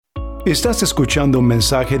Estás escuchando un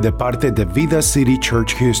mensaje de parte de Vida City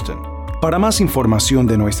Church Houston. Para más información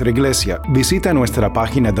de nuestra iglesia, visita nuestra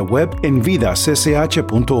página de web en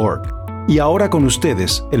vidacch.org. Y ahora con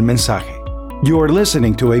ustedes, el mensaje. You are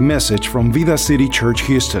listening to a message from Vida City Church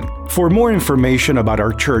Houston. For more information about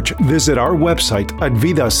our church, visit our website at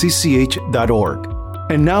vidacch.org.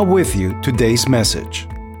 And now with you, today's message.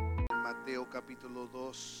 Mateo capítulo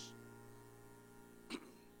 2.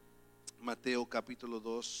 Mateo capítulo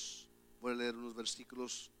 2. Voy a leer unos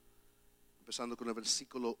versículos, empezando con el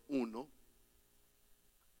versículo 1.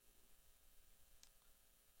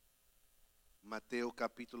 Mateo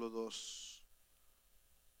capítulo 2.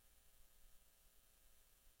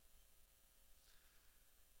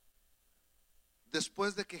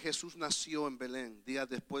 Después de que Jesús nació en Belén, días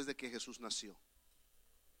después de que Jesús nació.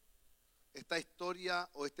 Esta historia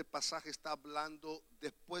o este pasaje está hablando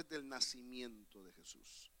después del nacimiento de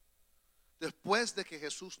Jesús. Después de que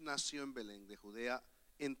Jesús nació en Belén de Judea,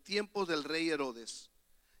 en tiempos del rey Herodes,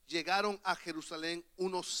 llegaron a Jerusalén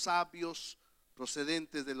unos sabios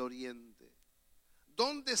procedentes del oriente.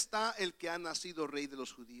 ¿Dónde está el que ha nacido rey de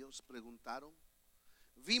los judíos?, preguntaron.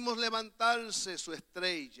 Vimos levantarse su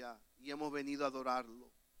estrella y hemos venido a adorarlo.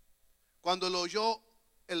 Cuando lo oyó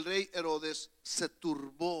el rey Herodes, se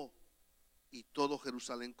turbó y todo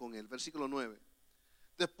Jerusalén con él. Versículo 9.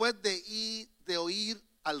 Después de oír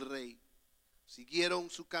al rey, siguieron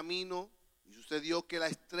su camino y sucedió que la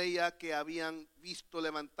estrella que habían visto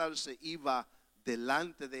levantarse iba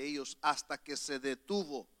delante de ellos hasta que se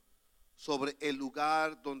detuvo sobre el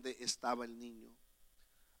lugar donde estaba el niño.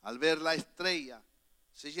 Al ver la estrella,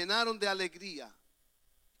 se llenaron de alegría.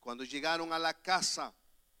 Cuando llegaron a la casa,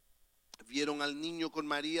 vieron al niño con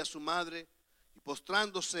María su madre y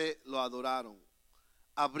postrándose lo adoraron.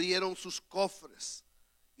 Abrieron sus cofres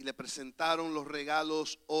y le presentaron los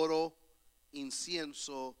regalos: oro,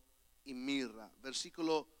 incienso y mirra.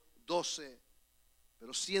 Versículo 12.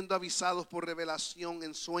 Pero siendo avisados por revelación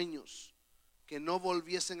en sueños que no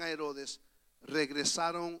volviesen a Herodes,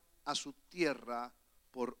 regresaron a su tierra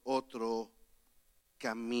por otro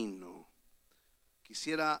camino.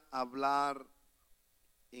 Quisiera hablar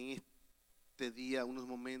en este día unos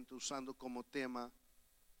momentos usando como tema: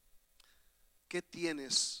 ¿qué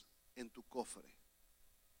tienes en tu cofre?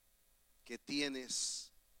 ¿Qué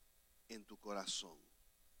tienes en tu corazón?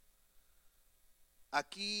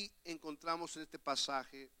 Aquí encontramos en este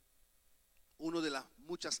pasaje una de las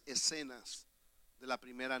muchas escenas de la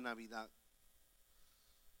primera Navidad.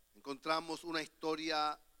 Encontramos una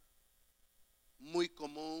historia muy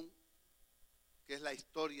común, que es la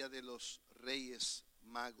historia de los Reyes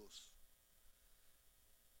Magos.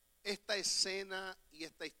 Esta escena y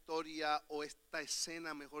esta historia, o esta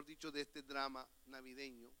escena, mejor dicho, de este drama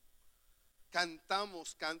navideño,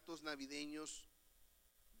 cantamos cantos navideños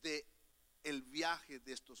de el viaje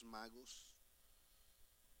de estos magos.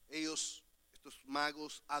 Estos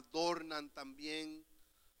magos adornan también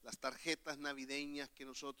las tarjetas navideñas que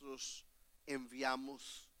nosotros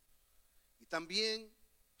enviamos y también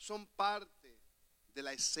son parte de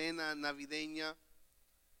la escena navideña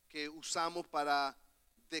que usamos para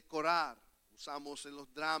decorar, usamos en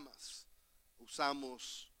los dramas,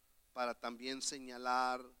 usamos para también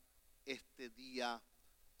señalar este día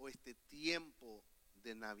o este tiempo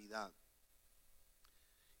de Navidad.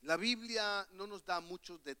 La Biblia no nos da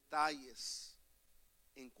muchos detalles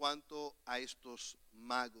en cuanto a estos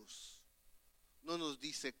magos. No nos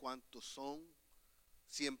dice cuántos son.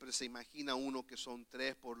 Siempre se imagina uno que son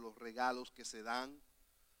 3 por los regalos que se dan,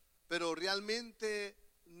 pero realmente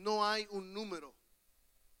no hay un número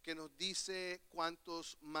que nos dice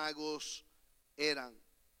cuántos magos eran.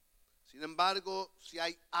 Sin embargo, si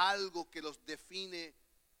hay algo que los define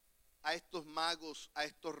a estos magos, a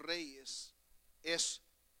estos reyes, es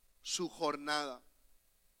su jornada.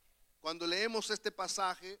 Cuando leemos este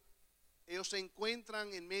pasaje, ellos se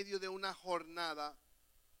encuentran en medio de una jornada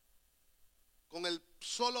con el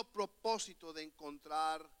solo propósito de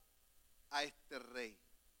encontrar a este rey.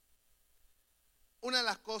 Una de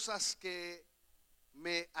las cosas que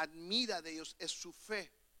me admira de ellos es su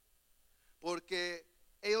fe, porque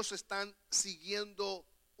ellos están siguiendo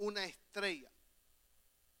una estrella.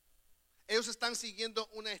 Ellos están siguiendo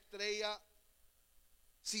una estrella.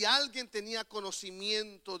 Si alguien tenía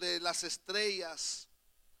conocimiento de las estrellas,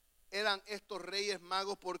 eran estos reyes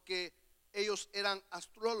magos, porque ellos eran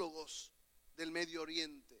astrólogos del Medio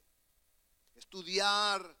Oriente.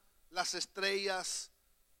 Estudiar las estrellas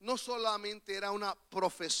no solamente era una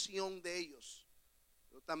profesión de ellos,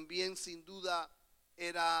 pero también sin duda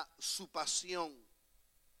era su pasión.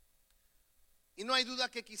 Y no hay duda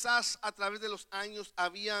que quizás a través de los años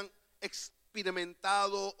habían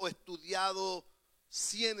experimentado o estudiado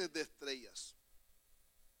cientos de estrellas.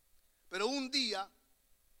 Pero un día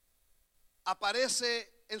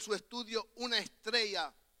aparece en su estudio una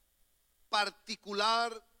estrella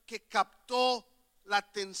particular que captó la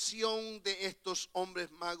atención de estos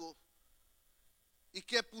hombres magos y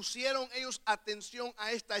que pusieron ellos atención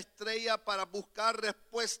a esta estrella para buscar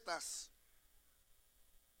respuestas.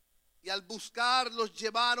 Y al buscar los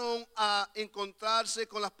llevaron a encontrarse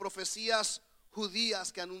con las profecías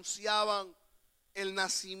judías que anunciaban el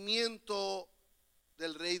nacimiento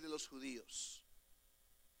del rey de los judíos.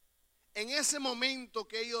 En ese momento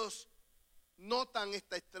que ellos notan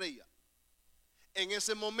esta estrella, en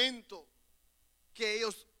ese momento que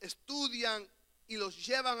ellos estudian y los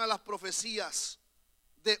llevan a las profecías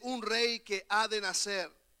de un rey que ha de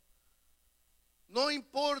nacer, no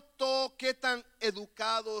importó qué tan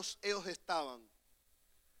educados ellos estaban,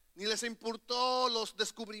 ni les importó los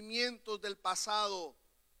descubrimientos del pasado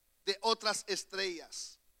de otras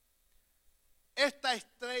estrellas. Esta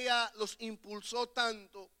estrella los impulsó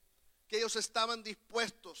tanto que ellos estaban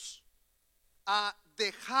dispuestos a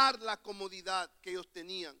dejar la comodidad que ellos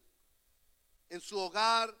tenían en su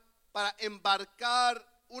hogar para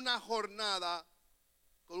embarcar una jornada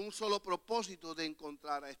con un solo propósito de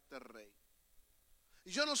encontrar a este rey.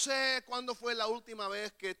 Y yo no sé cuándo fue la última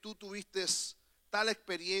vez que tú tuviste tal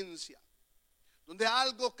experiencia, donde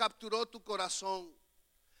algo capturó tu corazón,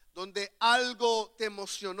 donde algo te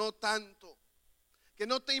emocionó tanto, que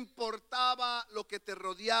no te importaba lo que te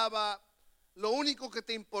rodeaba. Lo único que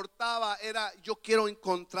te importaba era: yo quiero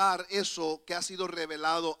encontrar eso que ha sido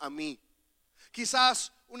revelado a mí.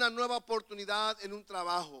 Quizás una nueva oportunidad en un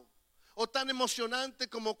trabajo, o tan emocionante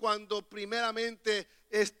como cuando primeramente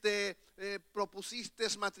propusiste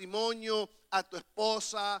matrimonio a tu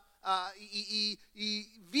esposa y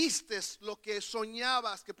vistes lo que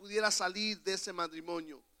soñabas que pudiera salir de ese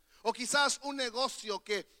matrimonio. O quizás un negocio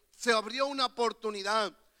que se abrió una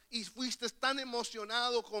oportunidad y fuiste tan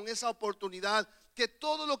emocionado con esa oportunidad que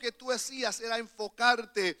todo lo que tú hacías era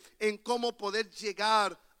enfocarte en cómo poder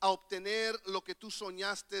llegar a obtener lo que tú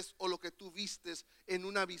soñaste o lo que tú vistes en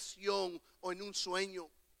una visión o en un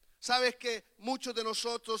sueño. Sabes que muchos de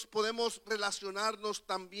nosotros podemos relacionarnos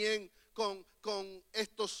también con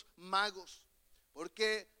estos magos,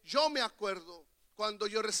 porque yo me acuerdo cuando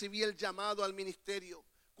yo recibí el llamado al ministerio,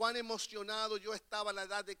 cuán emocionado yo estaba a la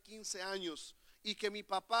edad de 15 años, y que mi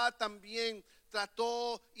papá también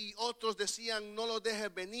trató, y otros decían: no lo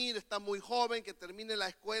dejes venir, está muy joven, que termine la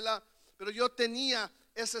escuela. Pero yo tenía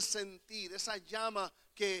ese sentir, esa llama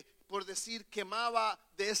que, por decir, quemaba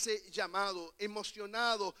de ese llamado,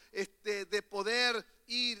 emocionado de poder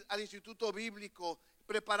ir al instituto bíblico,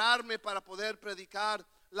 prepararme para poder predicar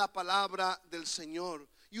la palabra del Señor.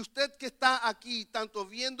 Y usted que está aquí, tanto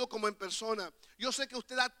viendo como en persona, yo sé que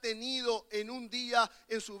usted ha tenido en un día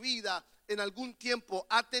en su vida, en algún tiempo,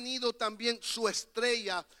 ha tenido también su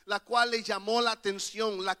estrella, la cual le llamó la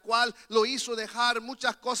atención, la cual lo hizo dejar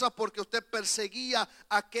muchas cosas porque usted perseguía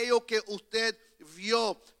aquello que usted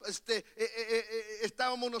vio.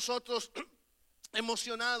 Estábamos nosotros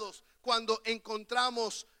emocionados cuando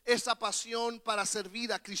encontramos esa pasión para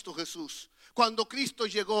servir a Cristo Jesús. Cuando Cristo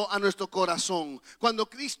llegó a nuestro corazón, cuando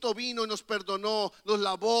Cristo vino y nos perdonó, nos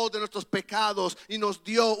lavó de nuestros pecados y nos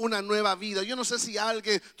dio una nueva vida. Yo no sé si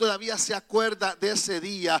alguien todavía se acuerda de ese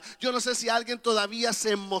día. Yo no sé si alguien todavía se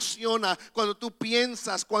emociona cuando tú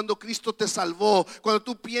piensas cuando Cristo te salvó, cuando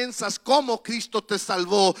tú piensas cómo Cristo te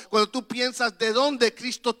salvó, cuando tú piensas de dónde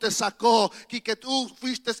Cristo te sacó, y que tú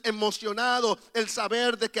fuiste emocionado el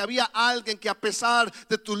saber de que había alguien que, a pesar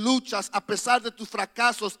de tus luchas, a pesar de tus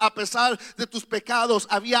fracasos, a pesar de tus pecados,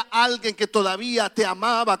 había alguien que todavía te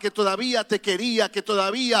amaba, que todavía te quería, que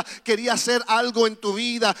todavía quería hacer algo en tu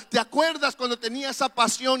vida. ¿Te acuerdas cuando tenías esa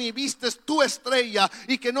pasión y vistes tu estrella,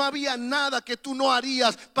 y que no había nada que tú no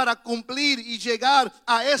harías para cumplir y llegar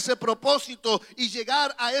a ese propósito y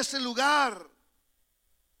llegar a ese lugar?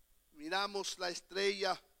 Miramos la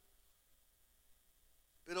estrella,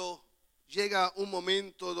 pero llega un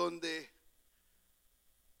momento donde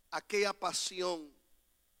aquella pasión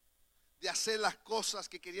de hacer las cosas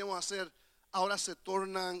que queríamos hacer ahora se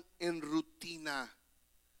tornan en rutina.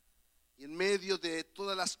 Y en medio de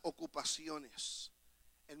todas las ocupaciones,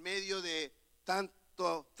 en medio de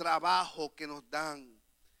tanto trabajo que nos dan,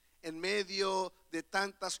 en medio de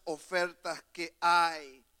tantas ofertas que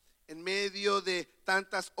hay, en medio de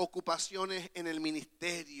tantas ocupaciones en el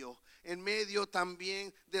ministerio, en medio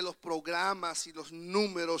también de los programas y los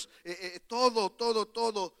números, todo,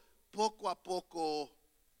 poco a poco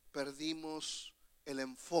perdimos el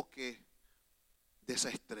enfoque de esa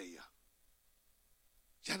estrella.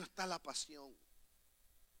 Ya no está la pasión,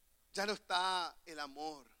 ya no está el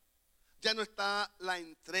amor, ya no está la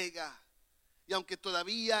entrega. Y aunque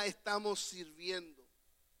todavía estamos sirviendo,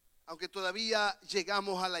 aunque todavía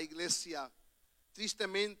llegamos a la iglesia,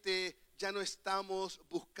 tristemente ya no estamos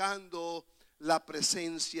buscando la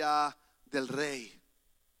presencia del Rey.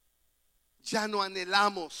 Ya no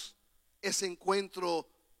anhelamos ese encuentro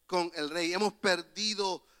con el Rey. Hemos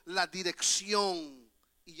perdido la dirección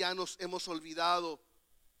y ya nos hemos olvidado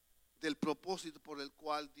del propósito por el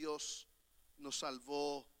cual Dios nos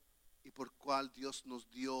salvó y por el cual Dios nos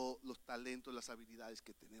dio los talentos, las habilidades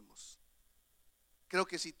que tenemos. Creo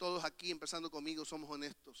que si todos aquí, empezando conmigo, somos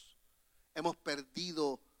honestos, hemos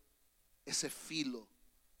perdido ese filo,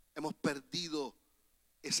 hemos perdido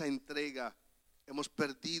esa entrega, hemos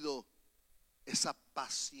perdido esa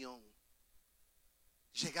pasión.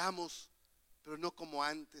 Llegamos, pero no como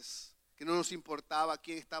antes, que no nos importaba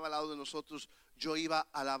quién estaba al lado de nosotros. Yo iba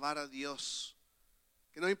a alabar a Dios,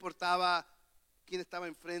 que no importaba quién estaba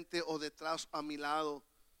enfrente o detrás a mi lado.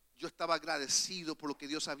 Yo estaba agradecido por lo que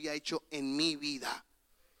Dios había hecho en mi vida.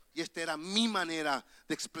 Y esta era mi manera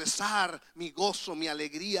de expresar mi gozo, mi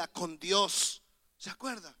alegría con Dios. ¿Se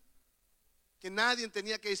acuerda? Que nadie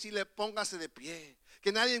tenía que decirle póngase de pie,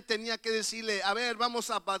 que nadie tenía que decirle a ver vamos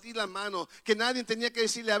a batir las manos, que nadie tenía que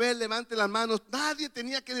decirle a ver levante las manos. Nadie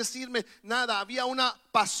tenía que decirme nada. Había una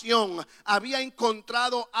pasión, había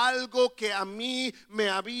encontrado algo que a mí me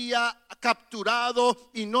había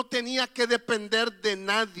capturado y no tenía que depender de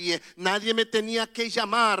nadie. Nadie me tenía que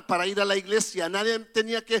llamar para ir a la iglesia, nadie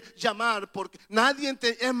tenía que llamar porque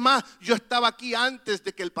es más, yo estaba aquí antes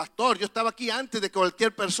de que el pastor, yo estaba aquí antes de que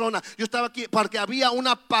cualquier persona, yo estaba aquí porque había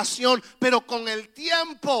una pasión. Pero con el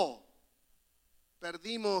tiempo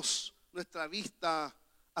perdimos nuestra vista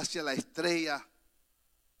hacia la estrella.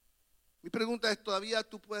 Mi pregunta es, ¿todavía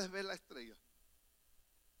tú puedes ver la estrella?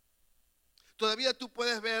 ¿Todavía tú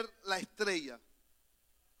puedes ver la estrella?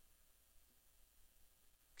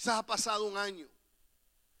 Quizás ha pasado un año,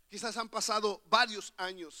 quizás han pasado varios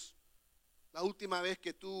años. La última vez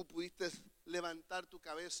que tú pudiste levantar tu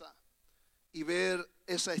cabeza y ver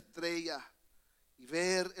esa estrella, y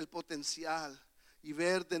ver el potencial, y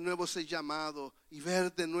ver de nuevo ese llamado, y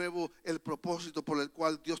ver de nuevo el propósito por el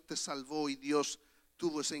cual Dios te salvó y Dios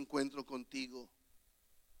tuvo ese encuentro contigo.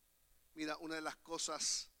 Mira, una de las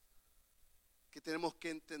cosas que tenemos que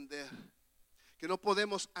entender, que no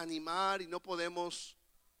podemos animar y no podemos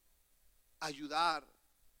ayudar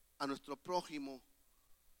a nuestro prójimo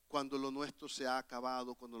cuando lo nuestro se ha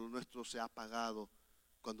acabado, cuando lo nuestro se ha apagado,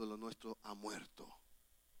 cuando lo nuestro ha muerto.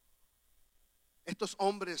 Estos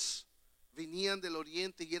hombres venían del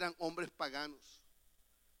oriente y eran hombres paganos,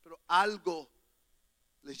 pero algo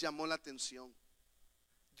les llamó la atención.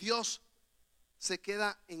 Dios se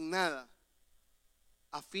queda en nada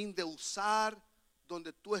a fin de usar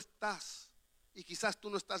donde tú estás, y quizás tú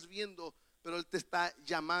no estás viendo, pero Él te está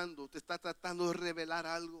llamando, te está tratando de revelar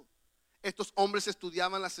algo. Estos hombres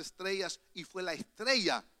estudiaban las estrellas y fue la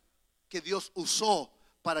estrella que Dios usó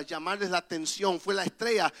para llamarles la atención. Fue la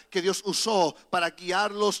estrella que Dios usó para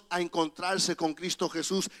guiarlos a encontrarse con Cristo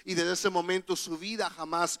Jesús, y desde ese momento su vida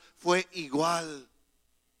jamás fue igual.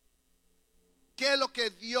 ¿Qué es lo que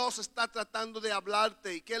Dios está tratando de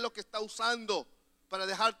hablarte y qué es lo que está usando para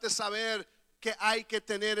dejarte saber que hay que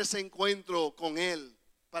tener ese encuentro con Él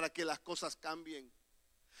para que las cosas cambien?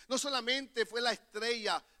 No solamente fue la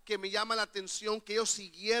estrella que me llama la atención, que ellos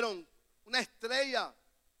siguieron una estrella,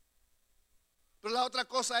 pero la otra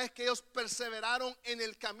cosa es que ellos perseveraron en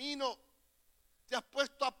el camino. ¿Te has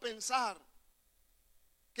puesto a pensar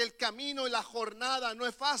que el camino y la jornada no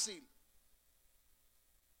es fácil?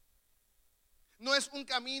 No es un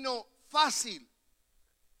camino fácil.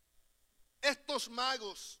 Estos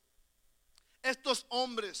magos, estos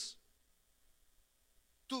hombres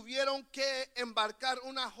tuvieron que embarcar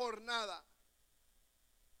una jornada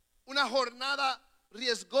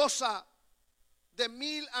riesgosa de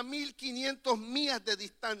 1000 a 1500 millas de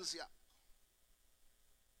distancia.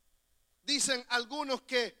 Dicen algunos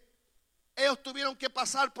que ellos tuvieron que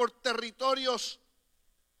pasar por territorios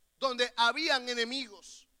donde habían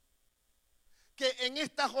enemigos, que en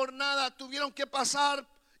esta jornada tuvieron que pasar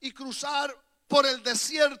y cruzar por el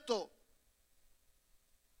desierto,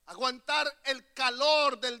 aguantar el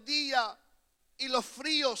calor del día y los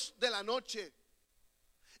fríos de la noche,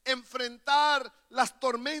 enfrentar las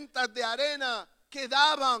tormentas de arena que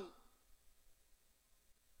daban.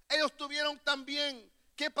 Ellos tuvieron también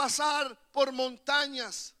que pasar por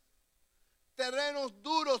montañas, terrenos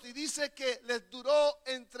duros, y dice que les duró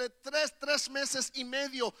entre 3 meses y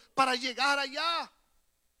medio para llegar allá.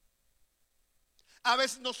 A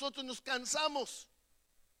veces nosotros nos cansamos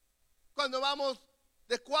cuando vamos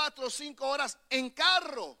de 4 o 5 horas en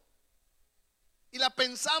carro y la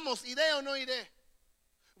pensamos, ¿iré o no iré?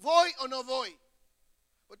 ¿Voy o no voy?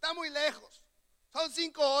 Pues está muy lejos, son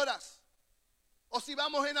 5 horas. O si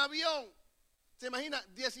vamos en avión, se imagina,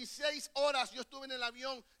 16 horas yo estuve en el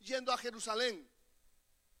avión yendo a Jerusalén.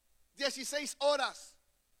 16 horas,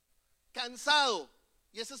 cansado,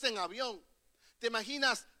 y eso es en avión. ¿Te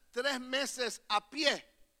imaginas 3 meses a pie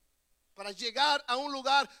para llegar a un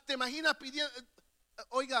lugar? ¿Te imaginas pidiendo?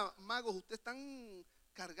 Oiga, magos, ustedes están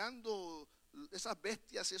cargando esas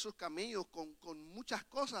bestias y esos camellos con muchas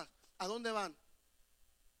cosas. ¿A dónde van?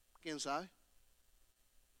 ¿Quién sabe?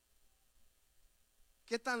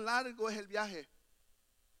 ¿Qué tan largo es el viaje?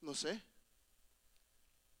 No sé.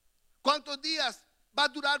 ¿Cuántos días va a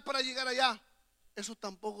durar para llegar allá? Eso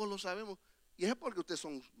tampoco lo sabemos. Y es porque ustedes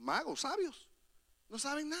son magos, sabios. No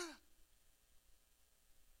saben nada.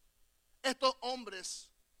 Estos hombres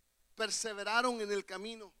perseveraron en el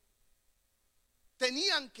camino.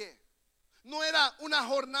 Tenían que. No era una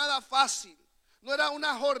jornada fácil. No era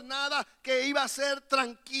una jornada que iba a ser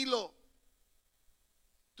tranquilo.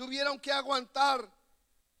 Tuvieron que aguantar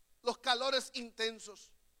los calores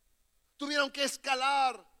intensos. Tuvieron que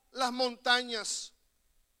escalar las montañas.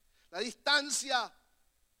 La distancia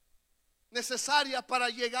necesaria para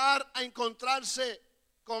llegar a encontrarse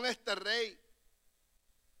con este rey.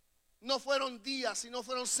 No fueron días, sino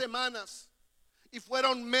fueron semanas y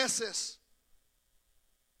fueron meses.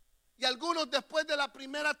 Y algunos después de la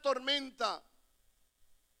primera tormenta,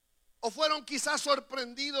 o fueron quizás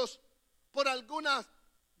sorprendidos por algunas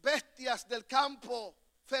bestias del campo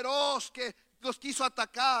feroz que los quiso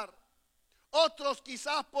atacar. Otros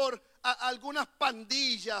quizás por algunas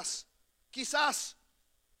pandillas. Quizás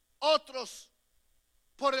otros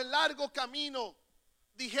por el largo camino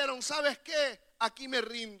dijeron, ¿sabes qué? Aquí me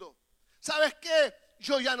rindo. ¿Sabes qué?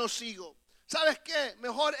 Yo ya no sigo. ¿Sabes qué?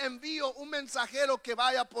 Mejor envío un mensajero que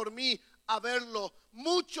vaya por mí a verlo.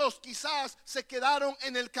 Muchos quizás se quedaron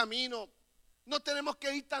en el camino. No tenemos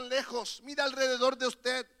que ir tan lejos. Mira alrededor de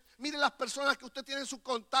usted. Mire las personas que usted tiene en su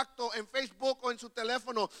contacto en Facebook o en su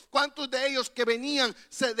teléfono. ¿Cuántos de ellos que venían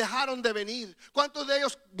se dejaron de venir? ¿Cuántos de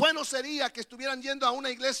ellos, bueno sería que estuvieran yendo a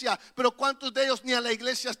una iglesia, pero cuántos de ellos ni a la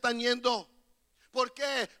iglesia están yendo? ¿Por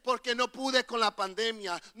qué? Porque no pude con la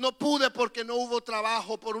pandemia. No pude porque no hubo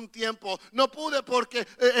trabajo por un tiempo. No pude porque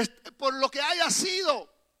por lo que haya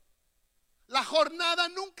sido. La jornada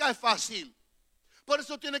nunca es fácil. Por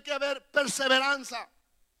eso tiene que haber perseverancia.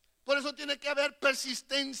 Por eso tiene que haber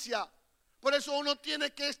persistencia. Por eso uno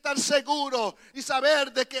tiene que estar seguro y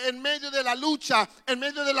saber de que en medio de la lucha, en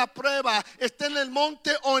medio de la prueba, esté en el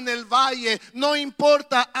monte o en el valle, no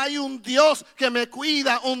importa, hay un Dios que me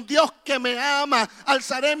cuida, un Dios que me ama.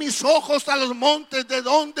 Alzaré mis ojos a los montes, ¿de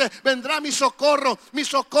dónde vendrá mi socorro? Mi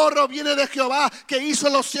socorro viene de Jehová, que hizo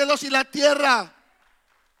los cielos y la tierra.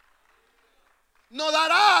 No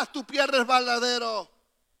darás tu pie resbaladero.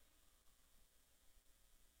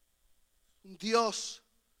 Un Dios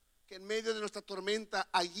que en medio de nuestra tormenta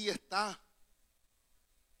allí está.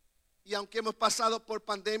 Y aunque hemos pasado por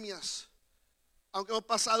pandemias, aunque hemos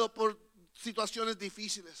pasado por situaciones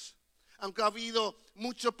difíciles, aunque ha habido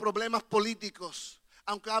muchos problemas políticos,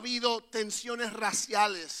 aunque ha habido tensiones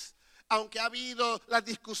raciales, aunque ha habido las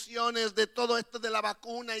discusiones de todo esto de la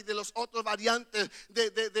vacuna y de los otros variantes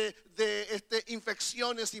de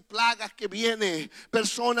infecciones y plagas que vienen,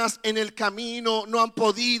 personas en el camino no han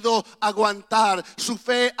podido aguantar. Su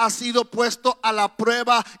fe ha sido puesto a la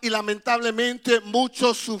prueba y lamentablemente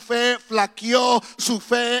muchos su fe flaqueó, su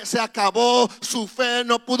fe se acabó, su fe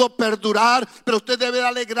no pudo perdurar. Pero usted debe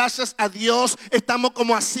darle gracias a Dios. Estamos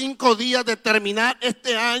como a 5 días de terminar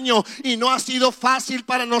este año y no ha sido fácil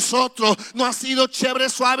para nosotros. No ha sido chévere,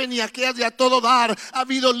 suave, ni aquellas de a todo dar. Ha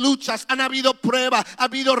habido luchas, han habido pruebas, ha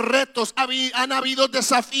habido retos, han habido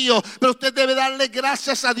desafíos. Pero usted debe darle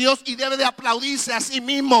gracias a Dios y debe de aplaudirse a sí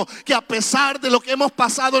mismo, que a pesar de lo que hemos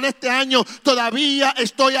pasado en este año, todavía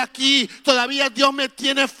estoy aquí. Todavía Dios me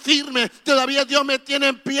tiene firme, todavía Dios me tiene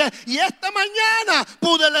en pie. Y esta mañana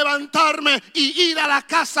pude levantarme y ir a la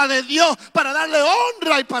casa de Dios para darle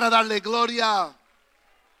honra y para darle gloria.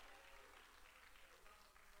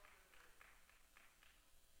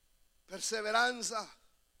 Perseverancia.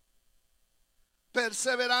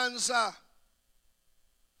 Perseverancia.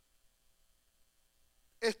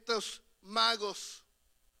 Estos magos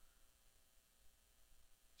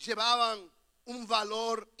llevaban un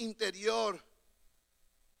valor interior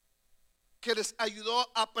que les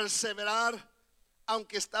ayudó a perseverar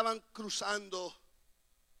aunque estaban cruzando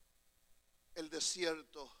el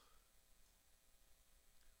desierto.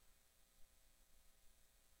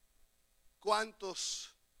 ¿Cuántos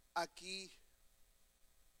aquí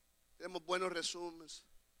tenemos buenos resúmenes,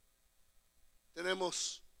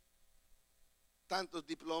 tenemos tantos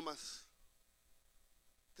diplomas,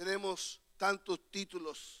 tenemos tantos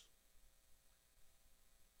títulos,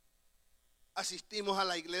 asistimos a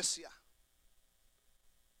la iglesia,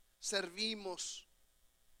 servimos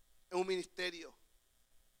en un ministerio,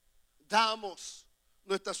 damos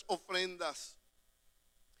nuestras ofrendas,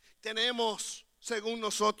 tenemos, según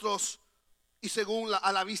nosotros y según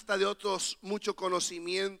a la vista de otros, mucho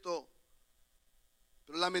conocimiento,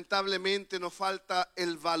 pero lamentablemente nos falta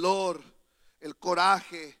el valor, el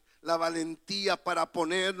coraje, la valentía para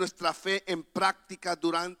poner nuestra fe en práctica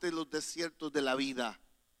durante los desiertos de la vida.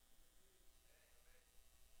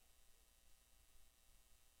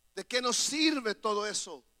 ¿De qué nos sirve todo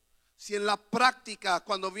eso? Si en la práctica,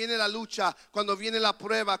 cuando viene la lucha, cuando viene la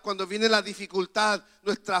prueba, cuando viene la dificultad,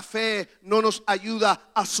 nuestra fe no nos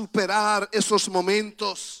ayuda a superar esos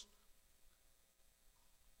momentos.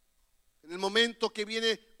 En el momento que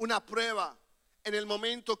viene una prueba, en el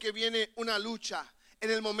momento que viene una lucha, en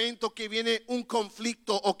el momento que viene un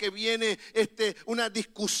conflicto o que viene una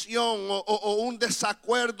discusión o un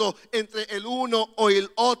desacuerdo entre el uno o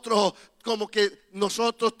el otro, como que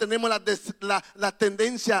nosotros tenemos la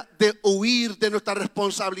tendencia de huir de nuestra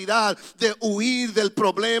responsabilidad, de huir del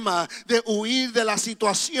problema, de huir de la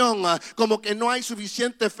situación, como que no hay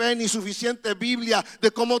suficiente fe ni suficiente Biblia de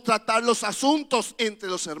cómo tratar los asuntos entre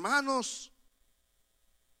los hermanos.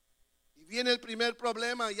 Y viene el primer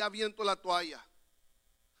problema y ya aviento la toalla.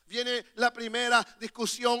 Viene la primera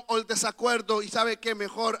discusión o el desacuerdo y sabe que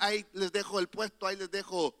mejor ahí les dejo el puesto, ahí les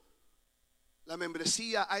dejo la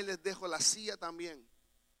membresía, ahí les dejo la silla también.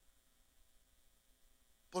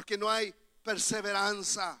 Porque no hay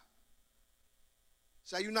perseverancia.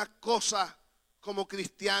 Si hay una cosa como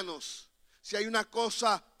cristianos, si hay una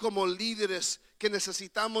cosa como líderes que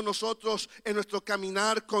necesitamos nosotros en nuestro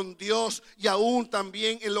caminar con Dios y aún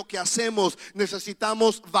también en lo que hacemos,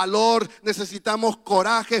 necesitamos valor, necesitamos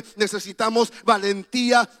coraje, necesitamos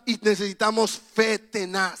valentía y necesitamos fe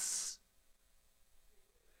tenaz,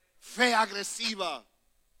 fe agresiva,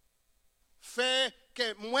 fe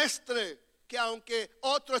que muestre que aunque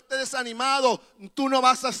otro esté desanimado, tú no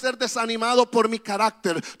vas a ser desanimado por mi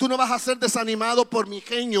carácter, tú no vas a ser desanimado por mi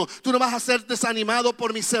genio, tú no vas a ser desanimado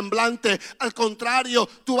por mi semblante. Al contrario,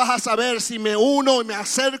 tú vas a saber, si me uno y me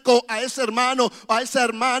acerco a ese hermano o a esa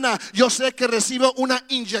hermana, yo sé que recibo una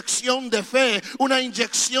inyección de fe, una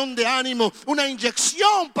inyección de ánimo, una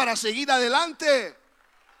inyección para seguir adelante.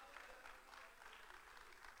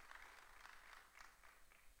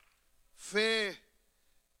 Fe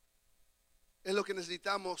es lo que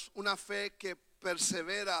necesitamos, una fe que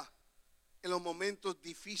persevera en los momentos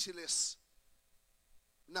difíciles,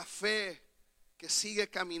 una fe que sigue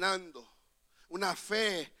caminando, una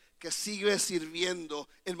fe que sigue sirviendo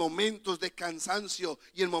en momentos de cansancio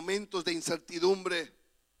y en momentos de incertidumbre,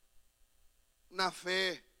 una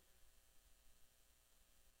fe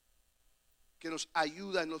que nos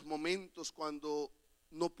ayuda en los momentos cuando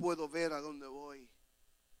no puedo ver a dónde voy.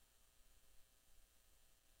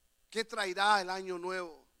 ¿Qué traerá el año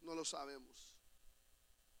nuevo? No lo sabemos.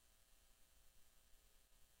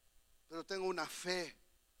 Pero tengo una fe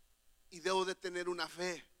y debo de tener una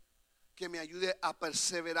fe que me ayude a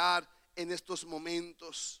perseverar en estos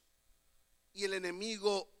momentos. Y el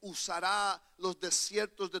enemigo usará los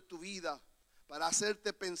desiertos de tu vida para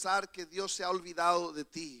hacerte pensar que Dios se ha olvidado de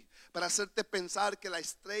ti, para hacerte pensar que la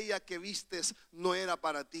estrella que vistes no era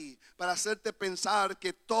para ti, para hacerte pensar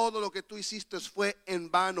que todo lo que tú hiciste fue en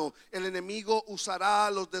vano. El enemigo usará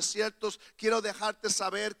los desiertos. Quiero dejarte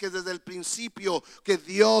saber que desde el principio que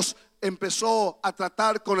Dios empezó a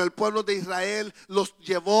tratar con el pueblo de Israel, los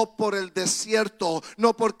llevó por el desierto,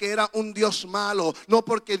 no porque era un Dios malo, no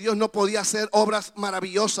porque Dios no podía hacer obras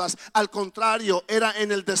maravillosas. Al contrario, era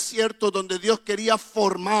en el desierto donde Dios quería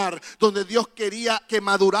formar, donde Dios quería que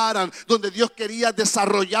maduraran, donde Dios quería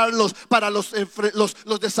desarrollarlos para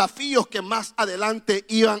los desafíos que más adelante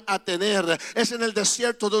iban a tener. Es en el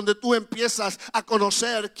desierto donde tú empiezas a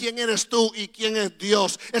conocer quién eres tú y quién es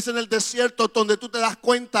Dios. Es en el desierto donde tú te das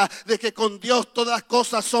cuenta de que con Dios todas las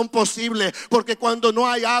cosas son posibles, porque cuando no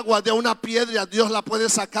hay agua de una piedra, Dios la puede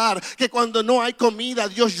sacar. Que cuando no hay comida,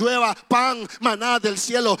 Dios llueva pan, maná del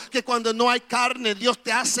cielo. Que cuando no hay carne, Dios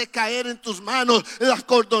te hace caer en tus manos las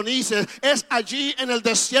codornices. Es allí en el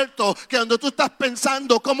desierto desierto, que donde tú estás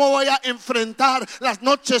pensando cómo voy a enfrentar las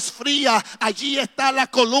noches frías, allí está la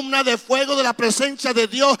columna de fuego de la presencia de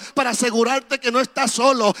Dios para asegurarte que no estás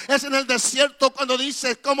solo. Es en el desierto cuando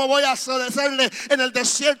dices cómo voy a hacerle en el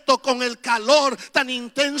desierto con el calor tan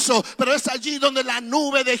intenso, pero es allí donde la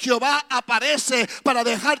nube de Jehová aparece para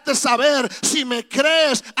dejarte saber: si me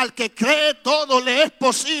crees, al que cree todo le es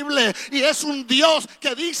posible. Y es un Dios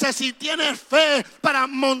que dice: si tienes fe para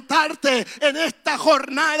montarte en esta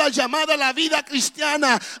jornada llamada la vida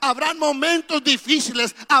cristiana, habrán momentos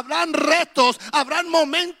difíciles, habrán retos, habrán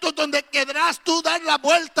momentos donde querrás tú dar la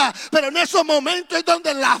vuelta, pero en esos momentos es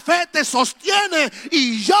donde la fe te sostiene.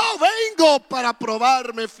 Y yo vengo para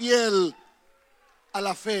probarme fiel a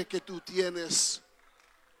la fe que tú tienes.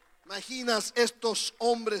 Imaginas estos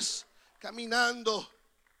hombres caminando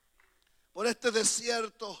por este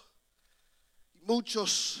desierto,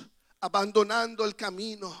 muchos abandonando el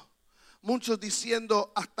camino, muchos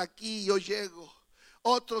diciendo: hasta aquí yo llego.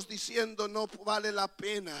 Otros diciendo: no vale la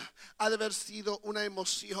pena. Ha de haber sido una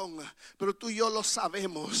emoción. Pero tú y yo lo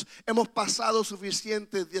sabemos. Hemos pasado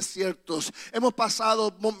suficientes desiertos. Hemos pasado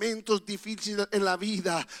momentos difíciles en la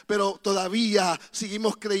vida. Pero todavía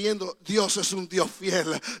seguimos creyendo: Dios es un Dios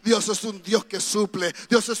fiel. Dios es un Dios que suple.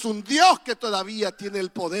 Dios es un Dios que todavía tiene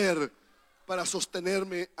el poder para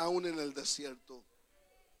sostenerme aún en el desierto.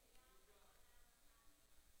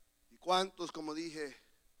 ¿Y cuántos, como dije,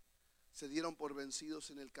 se dieron por vencidos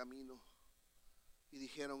en el camino y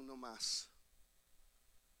dijeron: no más?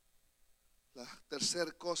 La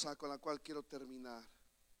tercera cosa con la cual quiero terminar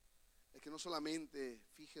es que no solamente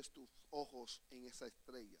fijes tus ojos en esa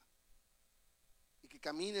estrella y que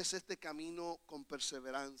camines este camino con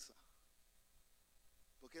perseverancia,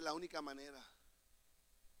 porque es la única manera.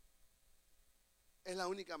 Es la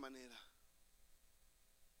única manera.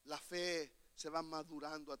 La fe se va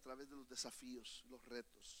madurando a través de los desafíos, los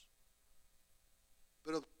retos.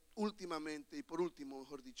 Pero últimamente, y por último,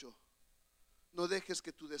 mejor dicho, no dejes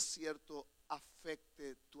que tu desierto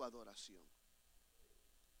afecte tu adoración.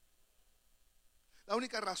 La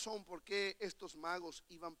única razón por qué estos magos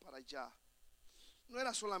iban para allá no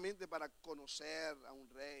era solamente para conocer a un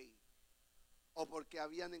rey o porque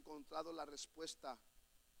habían encontrado la respuesta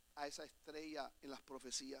a esa estrella en las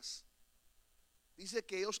profecías. Dice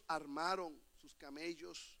que ellos armaron sus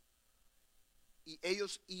camellos y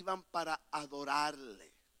ellos iban para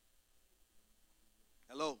adorarle.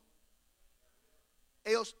 Hello.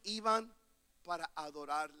 Ellos iban para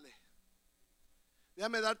adorarle.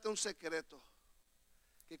 Déjame darte un secreto: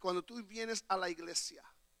 que cuando tú vienes a la iglesia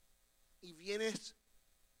y vienes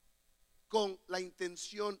con la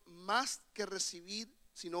intención más que recibir,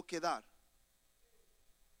 sino que dar.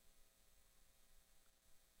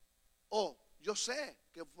 Yo sé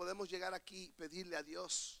que podemos llegar aquí y pedirle a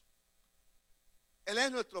Dios. Él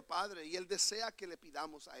es nuestro Padre y Él desea que le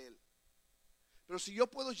pidamos a Él. Pero si yo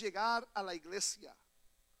puedo llegar a la iglesia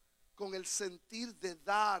con el sentir de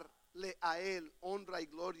darle a Él honra y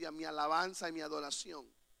gloria, mi alabanza y mi adoración,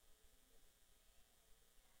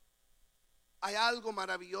 hay algo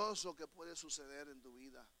maravilloso que puede suceder en tu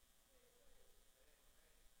vida.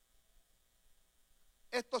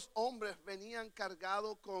 Estos hombres venían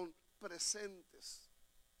cargados con presentes.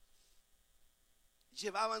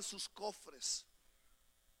 Llevaban sus cofres.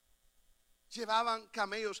 Llevaban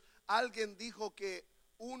camellos. Alguien dijo que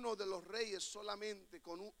uno de los reyes, solamente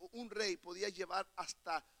con un rey, podía llevar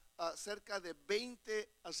hasta cerca de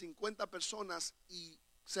 20 a 50 personas y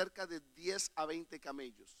cerca de 10 a 20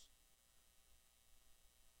 camellos.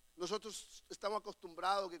 Nosotros estamos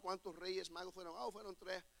acostumbrados que cuántos reyes magos fueron. Fueron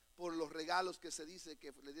 3 por los regalos que se dice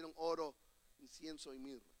que le dieron: oro, incienso y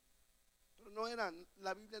mirra. Pero no eran,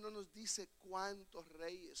 la Biblia no nos dice cuántos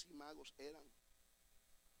reyes y magos eran.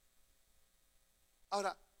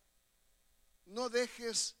 Ahora, no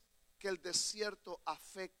dejes que el desierto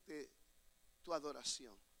afecte tu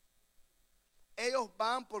adoración. Ellos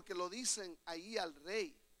van porque lo dicen ahí al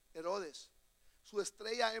rey Herodes: su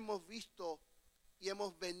estrella hemos visto y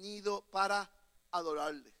hemos venido para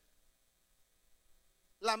adorarle.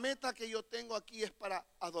 La meta que yo tengo aquí es para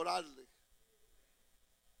adorarle.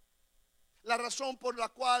 La razón por la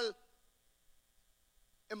cual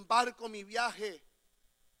embarco mi viaje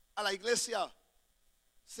a la iglesia,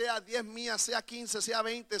 sea 10 mía, sea 15, sea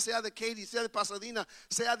 20, sea de Katy, sea de Pasadena,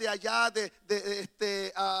 sea de allá de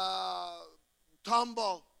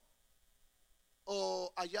Tomball,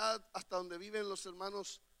 o allá hasta donde viven los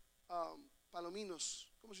hermanos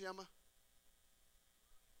Palominos, ¿cómo se llama?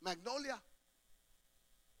 Magnolia.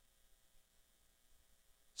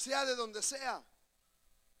 Sea de donde sea,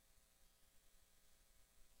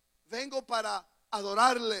 vengo para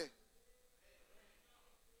adorarle.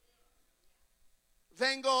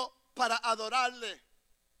 vengo para adorarle.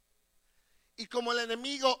 Y como el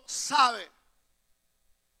enemigo sabe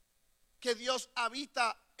que Dios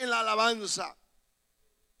habita en la alabanza,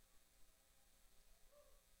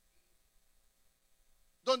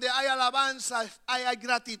 donde hay alabanza hay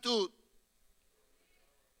gratitud.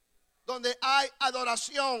 Donde hay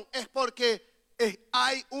adoración es porque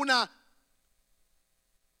hay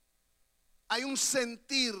un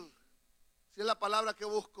sentir, si es la palabra que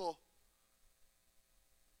busco.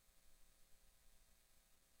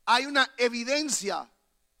 Hay una evidencia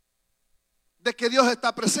de que Dios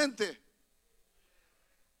está presente.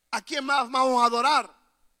 ¿A quién más vamos a adorar?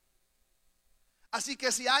 Así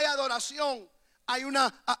que si hay adoración, hay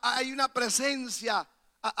una presencia,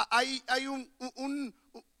 hay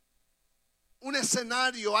un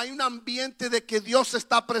escenario, hay un ambiente de que Dios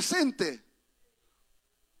está presente.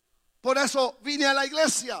 Por eso vine a la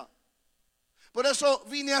iglesia, por eso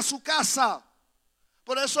vine a su casa,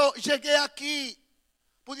 por eso llegué aquí.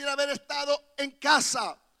 Pudiera haber estado en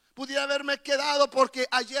casa, pudiera haberme quedado porque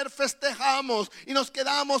ayer festejamos y nos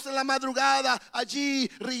quedamos en la madrugada allí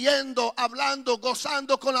riendo, hablando,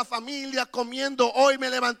 gozando con la familia, comiendo. Hoy me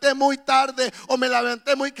levanté muy tarde o me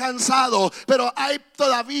levanté muy cansado, pero hay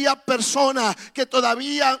todavía personas que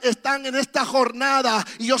todavía están en esta jornada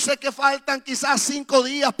y yo sé que faltan quizás 5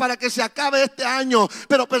 días para que se acabe este año,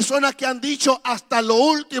 pero personas que han dicho hasta lo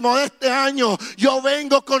último de este año, yo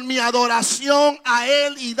vengo con mi adoración a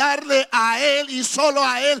Él y darle a Él y solo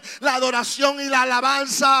a Él la adoración y la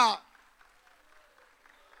alabanza.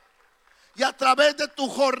 Y a través de tu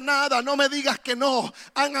jornada, no me digas que no,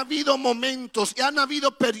 han habido momentos y han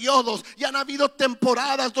habido periodos y han habido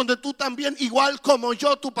temporadas donde tú también, igual como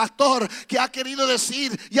yo, tu pastor, que ha querido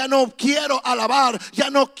decir, ya no quiero alabar, ya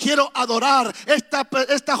no quiero adorar.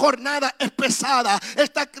 Esta jornada es pesada,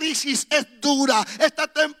 esta crisis es dura, esta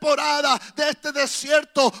temporada de este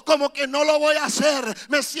desierto como que no lo voy a hacer,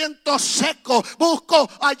 me siento seco, busco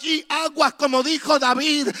allí aguas como dijo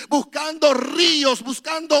David, buscando ríos,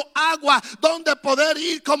 buscando agua donde poder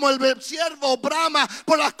ir, como el siervo brama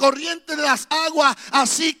por las corrientes de las aguas,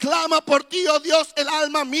 así clama por ti, oh Dios, el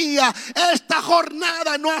alma mía. Esta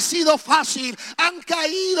jornada no ha sido fácil, han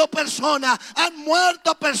caído personas, han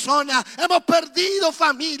muerto personas, hemos perdido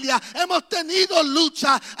familia, hemos tenido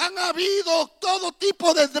lucha, han habido todo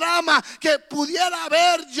tipo de drama que pudiera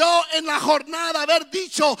haber yo en la jornada haber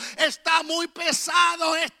dicho, está muy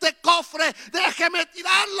pesado este cofre, déjeme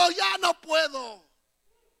tirarlo, ya no puedo.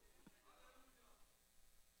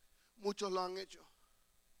 Muchos lo han hecho.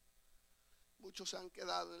 Muchos se han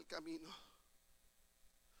quedado en el camino.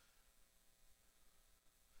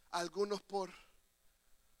 Algunos por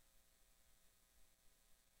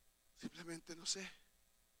simplemente no sé.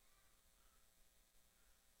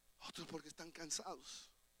 Otros porque están cansados.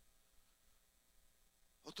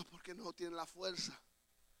 Otros porque no tienen la fuerza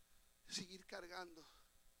de seguir cargando.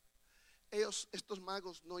 Estos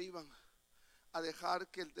magos no iban a dejar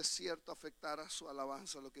que el desierto afectara su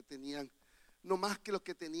alabanza, lo que tenían, no más que lo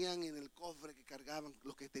que tenían en el cofre que cargaban,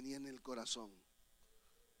 lo que tenían en el corazón.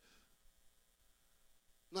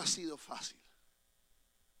 No ha sido fácil,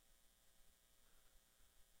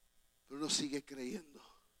 pero uno sigue creyendo.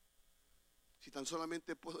 Si tan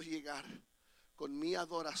solamente puedo llegar con mi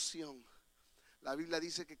adoración. La Biblia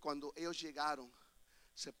dice que cuando ellos llegaron,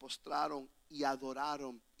 se postraron y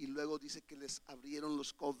adoraron, y luego dice que les abrieron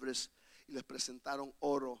los cofres y les presentaron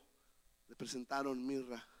oro, les presentaron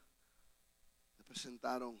mirra, les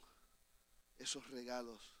presentaron esos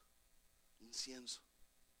regalos, incienso.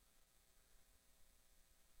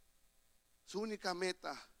 Su única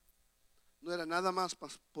meta no era nada más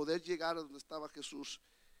para poder llegar a donde estaba Jesús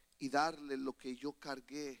y darle lo que yo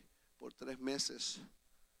cargué por 3 meses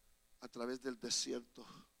a través del desierto,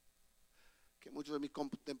 que muchos de mis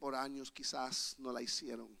contemporáneos quizás no la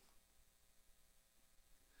hicieron.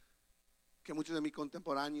 Que muchos de mis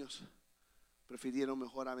contemporáneos prefirieron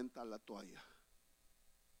mejor aventar la toalla.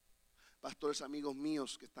 Pastores amigos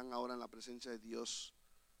míos que están ahora en la presencia de Dios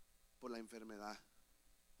por la enfermedad,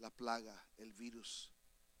 la plaga, el virus.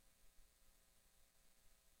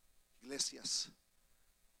 Iglesias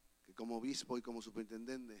que como obispo y como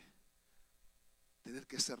superintendente tener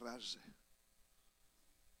que cerrarse,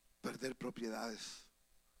 perder propiedades,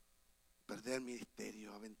 perder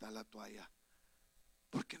ministerio, aventar la toalla,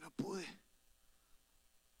 porque no pude.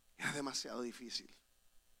 Era demasiado difícil.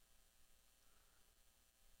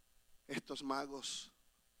 Estos magos,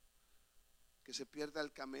 que se pierda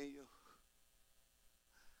el camello,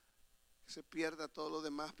 que se pierda todo lo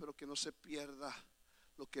demás, pero que no se pierda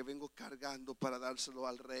lo que vengo cargando para dárselo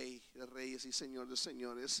al Rey de Reyes y Señor de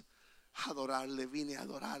Señores. Adorarle, vine a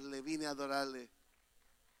adorarle, vine a adorarle.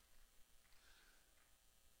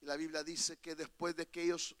 Y la Biblia dice que después de que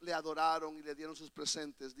ellos le adoraron y le dieron sus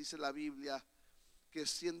presentes, dice la Biblia que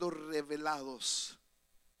siendo revelados,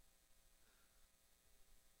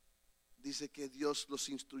 dice que Dios los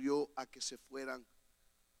instruyó a que se fueran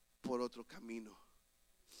por otro camino.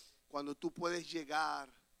 Cuando tú puedes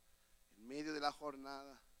llegar en medio de la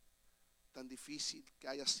jornada, tan difícil que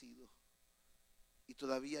haya sido, y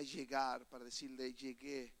todavía llegar para decirle: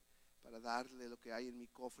 llegué para darle lo que hay en mi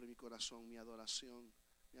cofre, mi corazón, mi adoración,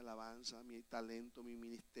 mi alabanza, mi talento, mi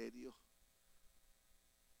ministerio.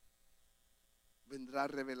 Vendrá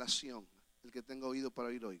revelación. El que tenga oído para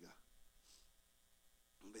oír, oiga.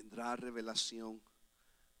 Vendrá revelación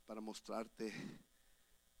para mostrarte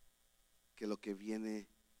que lo que viene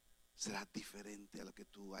será diferente a lo que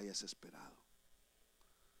tú hayas esperado.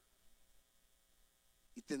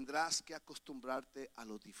 Y tendrás que acostumbrarte a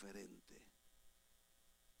lo diferente.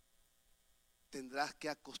 Tendrás que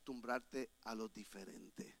acostumbrarte a lo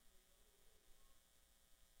diferente.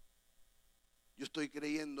 Yo estoy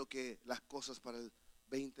creyendo que las cosas para el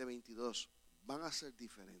 2022 van a ser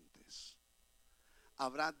diferentes.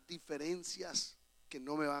 Habrá diferencias que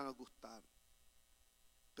no me van a gustar,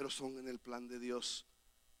 pero son en el plan de Dios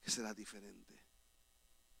que será diferente.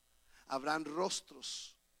 Habrán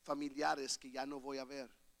rostros familiares que ya no voy a ver,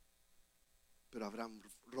 pero habrán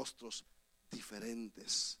rostros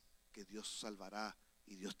diferentes que Dios salvará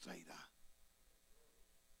y Dios traerá.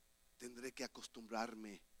 Tendré que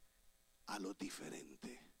acostumbrarme a lo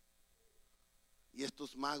diferente. Y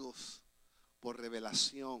estos magos, por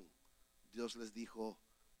revelación, Dios les dijo: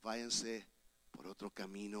 váyanse por otro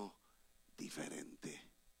camino diferente.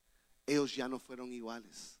 Ellos ya no fueron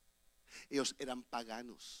iguales. Ellos eran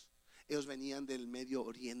paganos. Ellos venían del Medio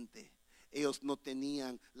Oriente. Ellos no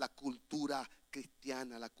tenían la cultura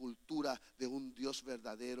cristiana, la cultura de un Dios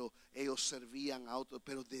verdadero. Ellos servían a otros,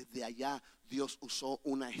 pero desde allá Dios usó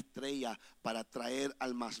una estrella para traer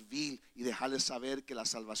al más vil y dejarles saber que la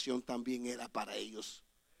salvación también era para ellos.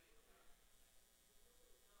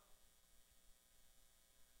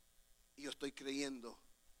 Y yo estoy creyendo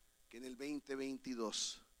que en el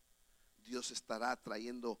 2022 Dios estará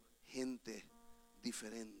trayendo gente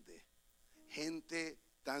diferente. Gente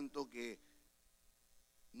tanto que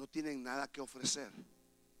no tienen nada que ofrecer,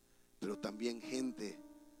 pero también gente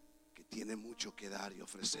que tiene mucho que dar y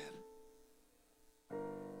ofrecer.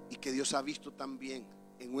 Y que Dios ha visto también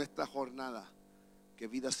en nuestra jornada que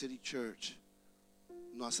Vida City Church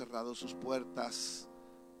no ha cerrado sus puertas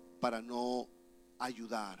para no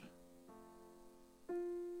ayudar.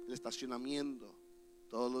 El estacionamiento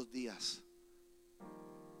todos los días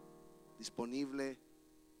disponible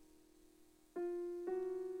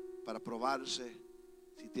para probarse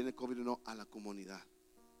si tiene COVID o no a la comunidad.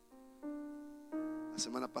 La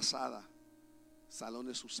semana pasada,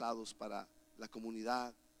 salones usados para la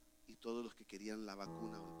comunidad y todos los que querían la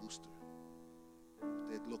vacuna o el booster.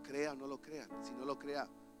 Usted lo crea o no lo crea. Si no lo crea,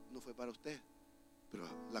 no fue para usted, pero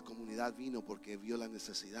la comunidad vino porque vio la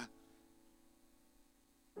necesidad.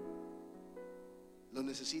 Lo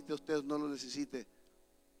necesite usted o no lo necesite,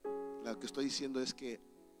 lo que estoy diciendo es que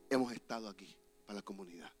hemos estado aquí para la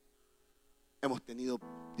comunidad. Hemos tenido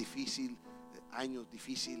años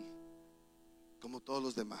difíciles como todos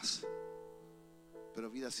los demás, pero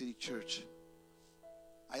Vida City Church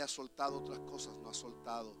haya soltado otras cosas, no ha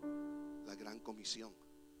soltado la gran comisión,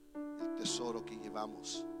 el tesoro que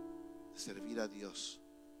llevamos de servir a Dios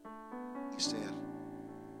y ser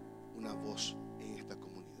una voz en esta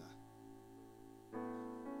comunidad.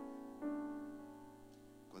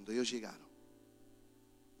 Cuando ellos llegaron,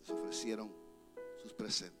 les ofrecieron sus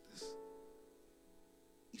presentes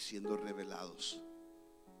y siendo revelados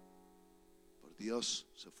por Dios,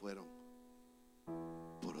 se fueron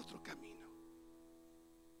por otro camino.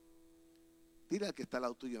 Dile al que está al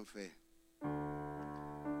lado tuyo en fe: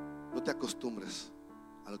 no te acostumbres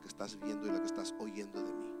a lo que estás viendo y lo que estás oyendo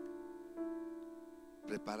de mí.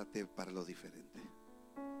 Prepárate para lo diferente.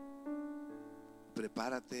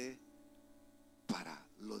 Prepárate para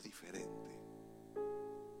lo diferente.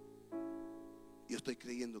 Yo estoy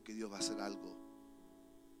creyendo que Dios va a hacer algo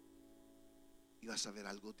y vas a ver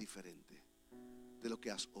algo diferente de lo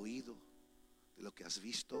que has oído, de lo que has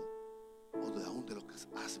visto o de aún de lo que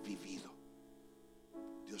has vivido.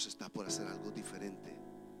 Dios está por hacer algo diferente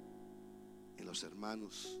en los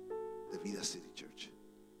hermanos de Vida City Church.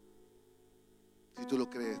 Si tú lo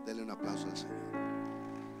crees, dale un aplauso al Señor.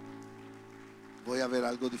 Voy a ver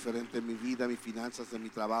algo diferente en mi vida, en mis finanzas, en mi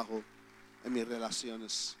trabajo, en mis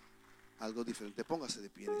relaciones. Algo diferente. Póngase de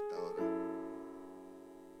pie en esta hora.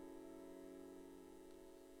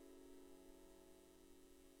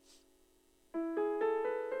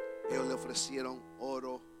 Ellos le ofrecieron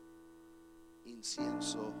oro,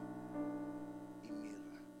 incienso y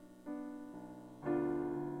mirra.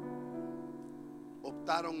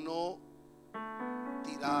 Optaron no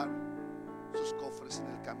tirar sus cofres en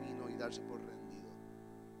el camino y darse por rendido.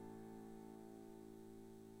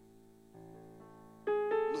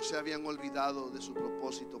 No se habían olvidado de su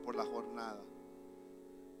propósito por la jornada,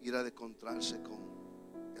 y era de encontrarse con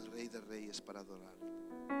el Rey de Reyes para adorarlo.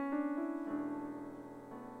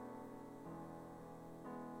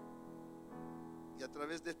 Y a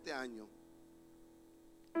través de este año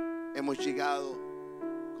hemos llegado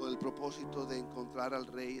con el propósito de encontrar al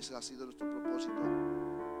Rey. Ese ha sido nuestro propósito.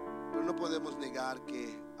 Pero no podemos negar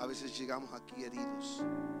que a veces llegamos aquí heridos,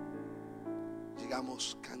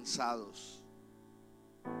 llegamos cansados,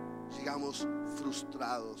 llegamos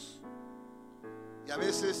frustrados, y a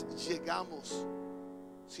veces llegamos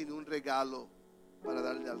sin un regalo para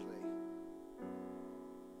darle al Rey.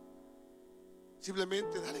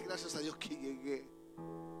 Simplemente dale gracias a Dios que llegué.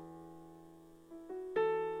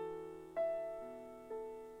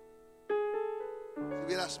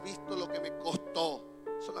 Si hubieras visto lo que me costó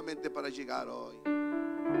solamente para llegar hoy.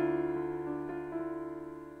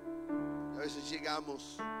 A veces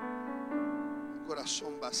llegamos con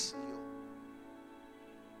corazón vacío.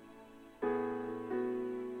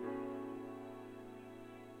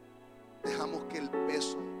 Dejamos que el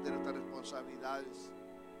peso de nuestras responsabilidades,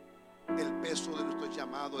 el peso de nuestro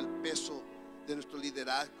llamado, el peso de nuestro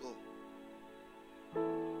liderazgo,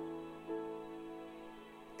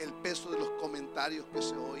 el peso de los comentarios que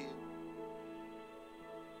se oyen,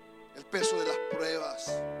 el peso de las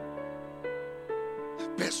pruebas, el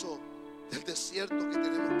peso del desierto que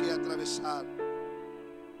tenemos que atravesar.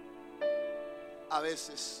 A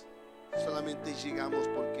veces solamente llegamos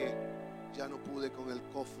porque ya no pude con el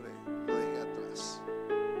cofre, lo dejé atrás.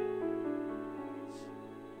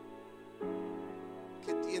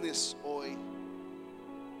 ¿Qué tienes hoy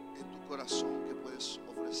en tu corazón que puedes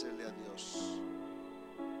ofrecerle a Dios?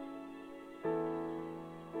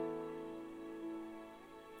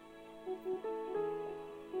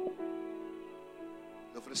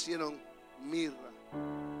 Le ofrecieron mirra.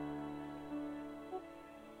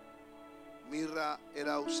 Mirra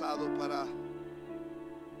era usado para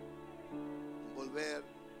envolver,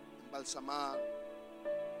 embalsamar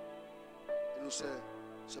en un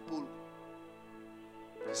sepulcro.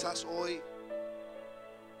 Quizás hoy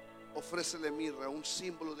ofrécele mirra, un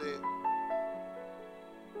símbolo de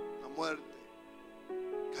la muerte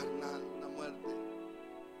carnal, una muerte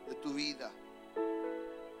de tu vida.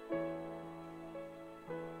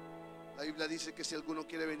 La Biblia dice que si alguno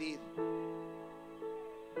quiere venir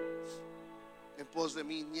en pos de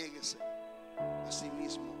mí, niéguese a sí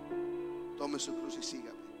mismo, tome su cruz y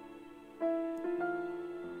sígame.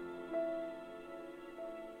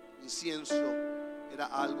 Incienso era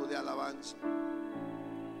algo de alabanza.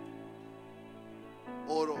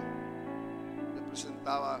 Oro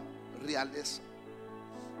representaba realeza.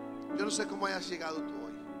 Yo no sé cómo hayas llegado tú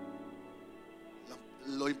hoy.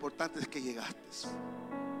 Lo importante es que llegaste.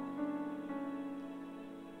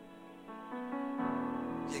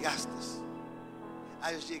 Llegaste.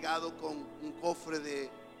 Hayas llegado con un cofre de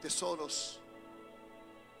tesoros.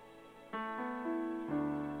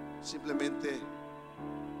 Simplemente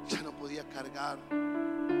ya no podía cargar.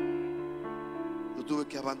 Lo tuve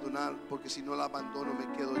que abandonar, porque si no lo abandono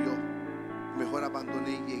me quedo yo. Mejor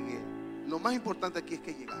abandoné y llegué. Lo más importante aquí es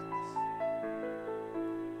que llegaste.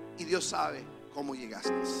 Y Dios sabe cómo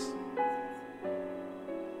llegaste.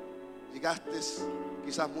 Llegaste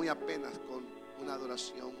quizás muy apenas con una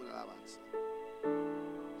adoración, una alabanza.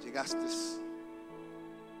 Llegaste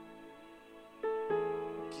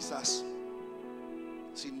quizás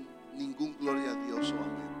sin ningún gloria a Dios o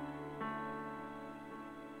amén.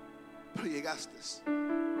 Pero llegaste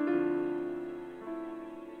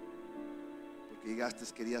porque llegaste,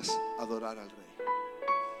 querías adorar al Rey.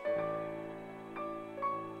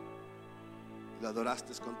 Lo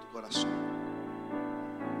adoraste con tu corazón,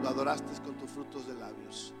 lo adoraste con tus frutos de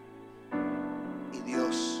labios, y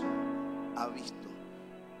Dios ha visto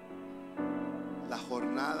la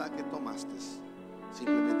jornada que tomaste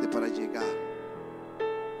simplemente para llegar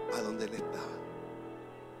a donde Él estaba.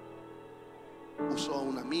 Usó a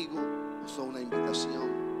un amigo, usó una invitación,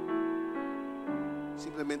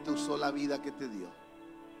 simplemente usó la vida que te dio,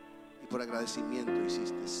 y por agradecimiento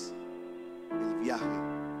hiciste el viaje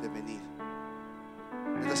de venir.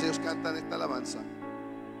 Mientras ellos cantan esta alabanza,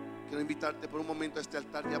 quiero invitarte por un momento a este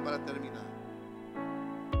altar ya para terminar.